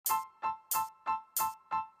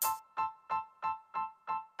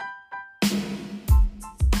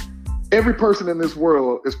Every person in this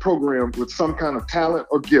world is programmed with some kind of talent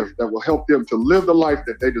or gift that will help them to live the life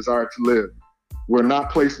that they desire to live. We're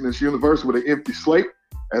not placed in this universe with an empty slate,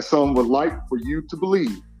 as some would like for you to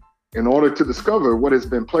believe. In order to discover what has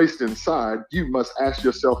been placed inside, you must ask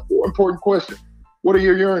yourself 4 important questions. What are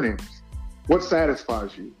your yearnings? What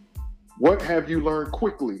satisfies you? What have you learned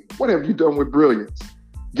quickly? What have you done with brilliance?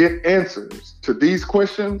 Get answers to these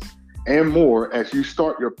questions and more as you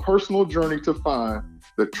start your personal journey to find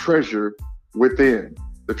the treasure within.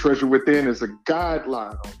 The treasure within is a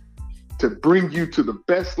guideline to bring you to the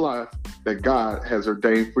best life that God has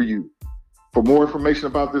ordained for you. For more information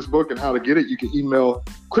about this book and how to get it, you can email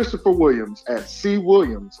Christopher Williams at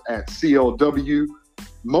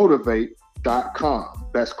cwilliams@clwmotivate.com.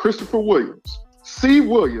 That's Christopher Williams,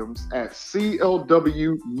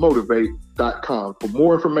 cwilliams@clwmotivate.com for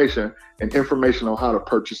more information and information on how to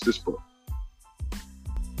purchase this book.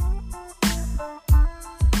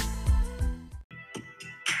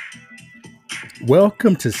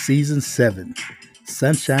 Welcome to Season 7,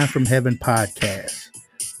 Sunshine from Heaven podcast.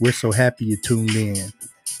 We're so happy you tuned in.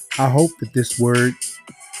 I hope that this word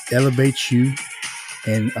elevates you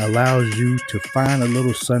and allows you to find a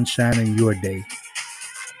little sunshine in your day.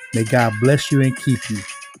 May God bless you and keep you.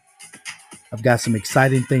 I've got some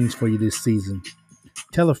exciting things for you this season.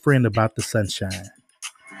 Tell a friend about the sunshine.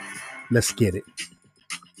 Let's get it.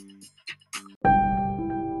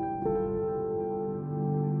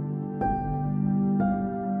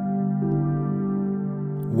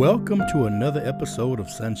 Welcome to another episode of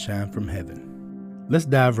Sunshine from Heaven. Let's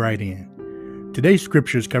dive right in. Today's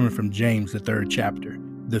scripture is coming from James, the 3rd chapter,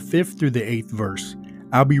 the 5th through the 8th verse.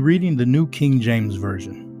 I'll be reading the New King James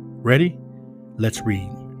Version. Ready? Let's read.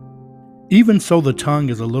 Even so the tongue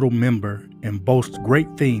is a little member and boasts great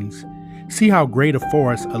things. See how great a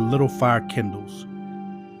forest a little fire kindles.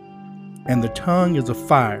 And the tongue is a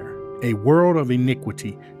fire, a world of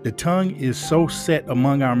iniquity. The tongue is so set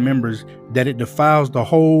among our members that it defiles the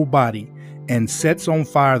whole body and sets on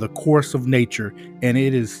fire the course of nature, and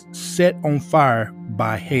it is set on fire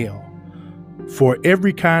by hell. For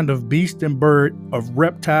every kind of beast and bird, of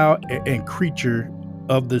reptile and creature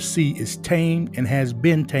of the sea is tamed and has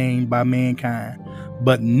been tamed by mankind,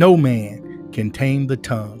 but no man can tame the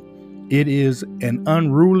tongue. It is an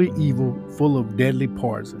unruly evil full of deadly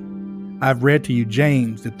poison. I've read to you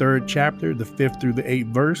James, the 3rd chapter, the 5th through the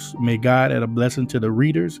 8th verse. May God add a blessing to the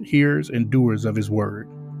readers, hearers, and doers of his word.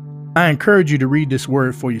 I encourage you to read this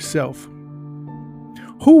word for yourself.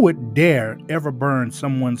 Who would dare ever burn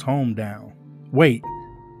someone's home down? Wait,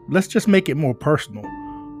 let's just make it more personal.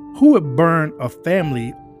 Who would burn a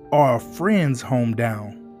family or a friend's home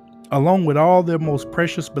down, along with all their most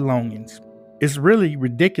precious belongings? It's really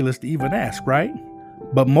ridiculous to even ask, right?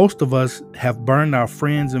 But most of us have burned our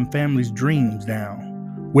friends' and family's dreams down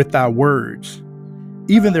with our words,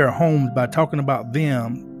 even their homes, by talking about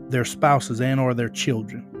them, their spouses, and or their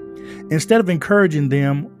children. Instead of encouraging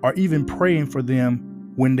them or even praying for them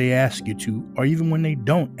when they ask you to, or even when they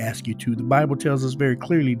don't ask you to, the Bible tells us very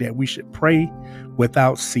clearly that we should pray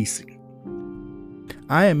without ceasing.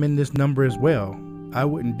 I am in this number as well. I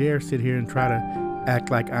wouldn't dare sit here and try to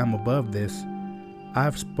act like I'm above this.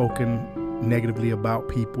 I've spoken negatively about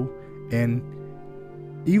people, and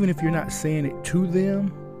even if you're not saying it to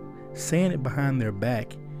them, saying it behind their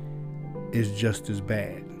back is just as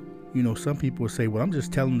bad. You know, some people will say, well, I'm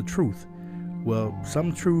just telling the truth. Well,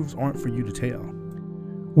 some truths aren't for you to tell.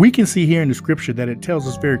 We can see here in the scripture that it tells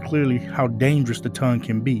us very clearly how dangerous the tongue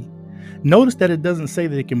can be. Notice that it doesn't say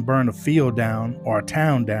that it can burn a field down or a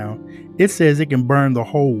town down. It says it can burn the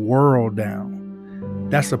whole world down.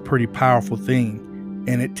 That's a pretty powerful thing.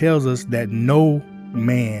 And it tells us that no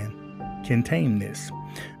man can tame this,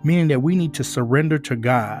 meaning that we need to surrender to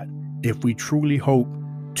God if we truly hope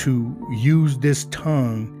to use this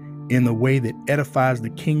tongue in the way that edifies the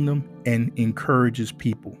kingdom and encourages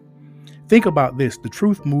people. Think about this. The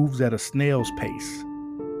truth moves at a snail's pace.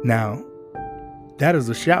 Now, that is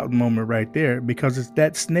a shouting moment right there, because it's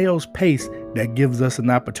that snail's pace that gives us an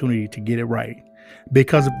opportunity to get it right.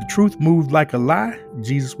 Because if the truth moved like a lie,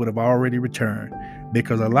 Jesus would have already returned,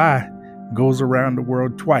 because a lie goes around the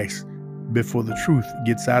world twice before the truth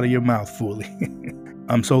gets out of your mouth fully.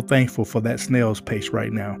 I'm so thankful for that snail's pace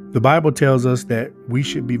right now. The Bible tells us that we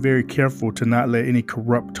should be very careful to not let any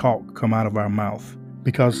corrupt talk come out of our mouth,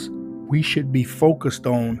 because we should be focused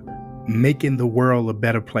on making the world a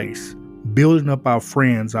better place, building up our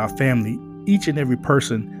friends, our family, each and every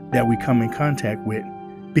person that we come in contact with,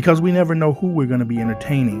 because we never know who we're going to be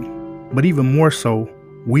entertaining. But even more so,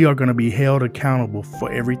 we are going to be held accountable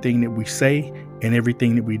for everything that we say and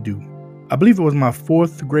everything that we do. I believe it was my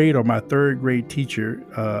fourth grade or my third grade teacher,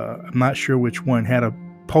 I'm not sure which one, had a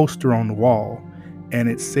poster on the wall, and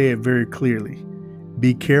it said very clearly,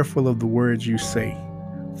 "Be careful of the words you say,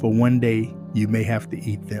 for one day you may have to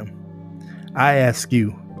eat them." I ask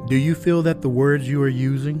you, do you feel that the words you are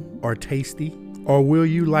using are tasty? Or will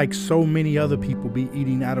you, like so many other people, be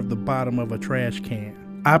eating out of the bottom of a trash can?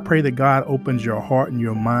 I pray that God opens your heart and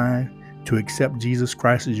your mind to accept Jesus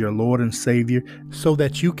Christ as your Lord and Savior, so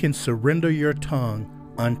that you can surrender your tongue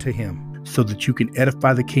unto Him, so that you can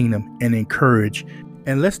edify the kingdom and encourage.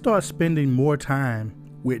 And let's start spending more time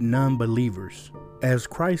with non-believers. As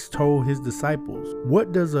Christ told His disciples,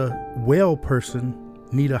 what does a well person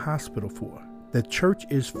need a hospital for? The church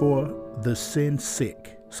is for the sin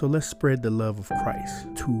sick. So let's spread the love of Christ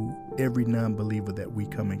to every non-believer that we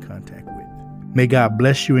come in contact with. May God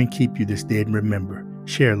bless you and keep you this day, and remember,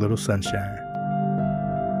 share a little sunshine.